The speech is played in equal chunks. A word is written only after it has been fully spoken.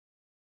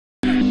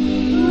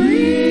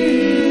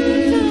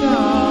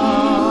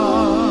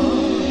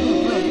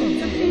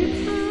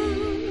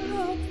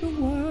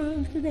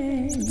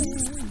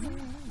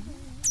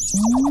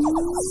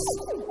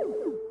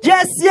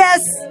Yes,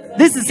 yes.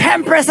 This is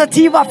Hempress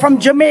Sativa from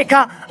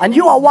Jamaica, and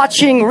you are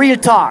watching Real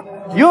Talk.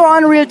 You're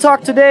on Real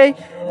Talk today,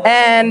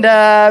 and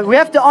we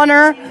have the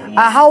honor.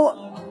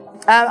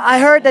 I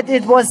heard that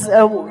it was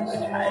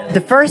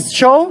the first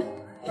show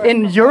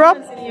in Europe.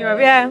 In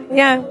Europe,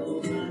 yeah.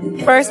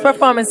 First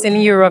performance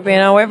in Europe, you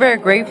know. We're very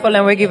grateful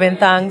and we're giving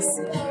thanks.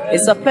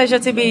 It's a pleasure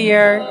to be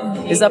here.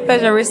 It's a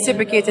pleasure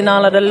reciprocating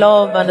all of the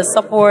love and the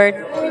support.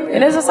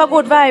 And it's just a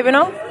good vibe, you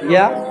know?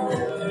 Yeah.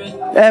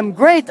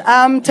 Great.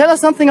 Tell us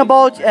something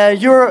about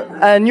your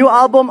new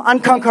album,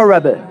 Unconquer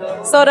Rebel.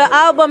 So the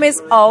album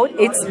is out.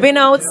 It's been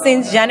out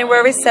since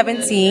January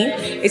 17.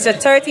 It's a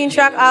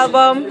 13-track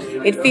album.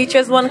 It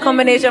features one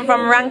combination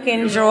from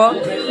Rankin Joe.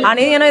 And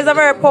you know, it's a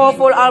very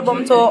powerful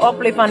album to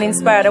uplift and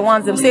inspire the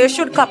ones them. So you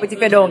should copy it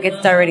if you don't get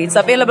it already. It's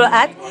available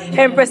at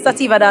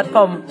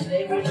hempresssativa.com.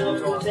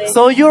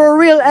 So you're a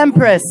real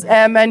empress.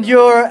 And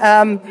you're,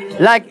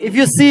 like, if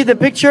you see the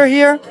picture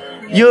here,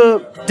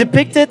 you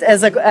depicted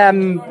as a,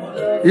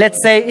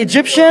 let's say,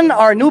 Egyptian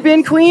or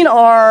Nubian queen,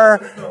 or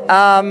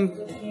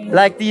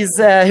like these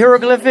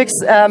hieroglyphics.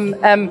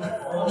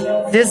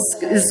 This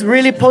is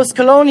really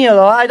post-colonial,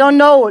 or I don't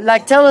know.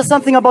 Like, tell us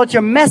something about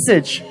your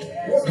message.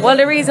 Well,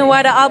 the reason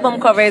why the album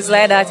cover is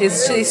like that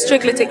is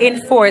strictly to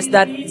enforce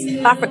that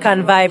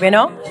African vibe, you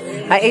know?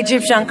 An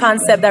Egyptian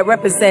concept that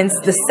represents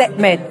the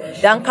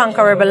Sekhmet, the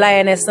unconquerable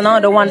lioness, you know,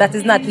 the one that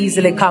is not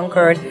easily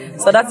conquered.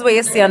 So that's what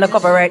you see on the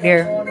cover right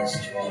there.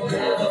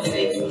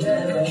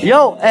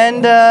 Yo,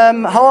 and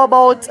how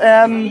about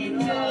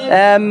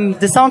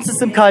the sound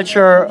system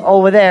culture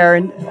over there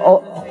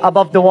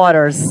above the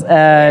waters?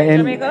 In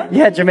Jamaica?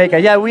 Yeah, Jamaica.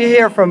 Yeah, we're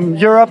here from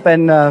Europe,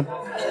 and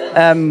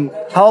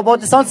how about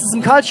the sound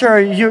system culture?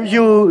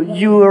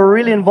 You are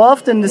really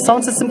involved in the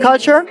sound system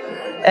culture,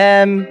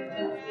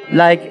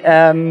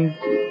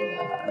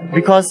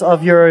 because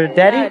of your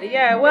daddy?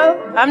 Yeah, well,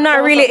 I'm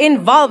not really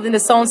involved in the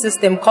sound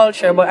system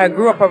culture, but I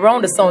grew up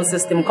around the sound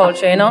system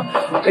culture, you know,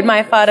 with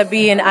my father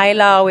being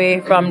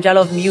Ilawe from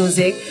Jalov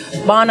Music,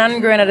 born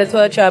and grown at the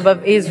 12th tribe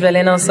of Israel,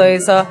 you know, so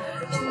it's a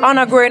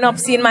honor growing up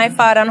seeing my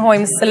father and how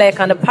him select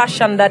and the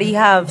passion that he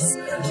have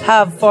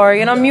for,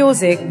 you know,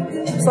 music.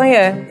 So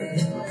yeah.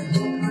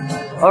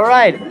 All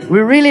right, we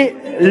really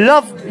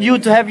love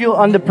to have you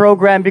on the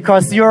program,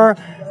 because you're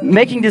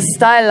making this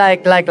style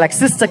like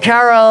Sister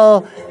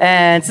Carol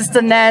and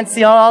Sister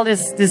Nancy, all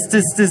this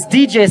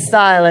DJ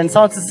style and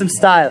sound system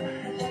style.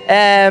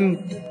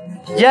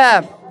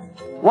 Yeah,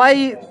 why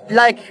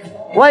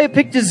you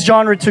pick this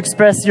genre to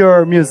express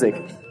your music?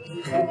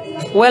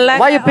 Well, like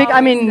why you pick?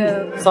 I mean,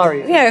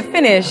 sorry. Yeah,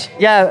 finish.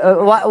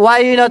 Yeah, why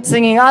are you not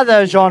singing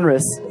other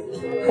genres?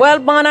 Well,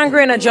 born and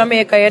grown in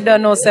Jamaica, you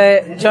don't know,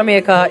 say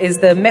Jamaica is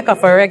the mecca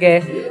for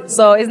reggae.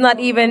 So it's not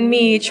even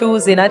me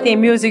choosing. I think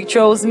music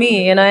chose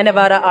me, you know, I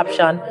never had an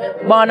option.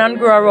 Born and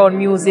grow around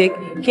music,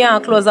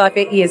 can't close off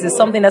your ears. It's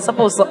something that's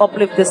supposed to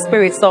uplift the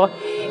spirit. So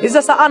it's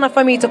just an honor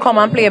for me to come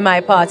and play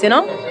my part, you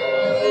know?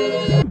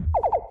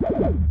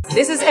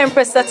 This is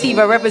Hempress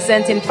Sativa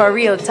representing for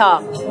Real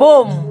Talk.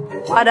 Boom!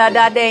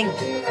 Da-da-da-ding.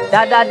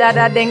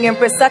 Da-da-da-da-ding.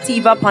 Hempress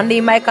Sativa,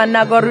 Pandy Mike, and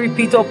I go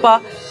repeat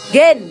up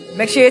again.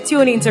 Make sure you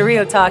tune in to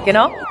Real Talk, you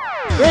know?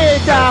 Real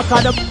Talk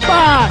on the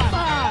bar.